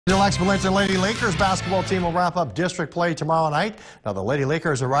Lacs-Burlington Lady Lakers basketball team will wrap up district play tomorrow night. Now, the Lady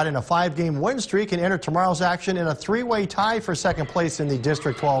Lakers are riding a 5-game win streak and enter tomorrow's action in a 3-way tie for second place in the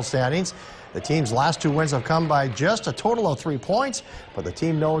District 12 standings. The team's last 2 wins have come by just a total of 3 points, but the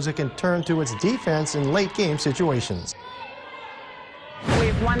team knows it can turn to its defense in late-game situations.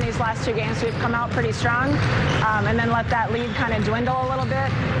 We've won these last 2 games. We've come out pretty strong and then let that lead kind of dwindle a little bit.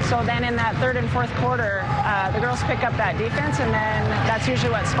 So then in that 3rd and 4th quarter, the girls pick up that defense, and then that's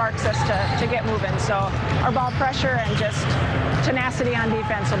usually what sparks us to get moving. So our ball pressure and just tenacity on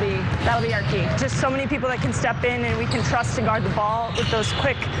defense that'll be our key. Just so many people that can step in and we can trust to guard the ball with those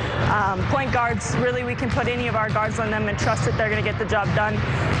quick point guards. Really, we can put any of our guards on them and trust that they're going to get the job done.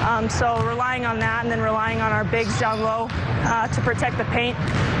 So relying on that and then relying on our bigs down low to protect the paint.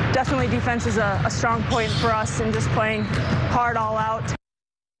 Definitely defense is a strong point for us, and just playing hard all out.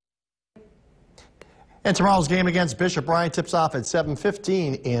 And tomorrow's game against Bishop Bryan tips off at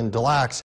 7:15 in Lacs.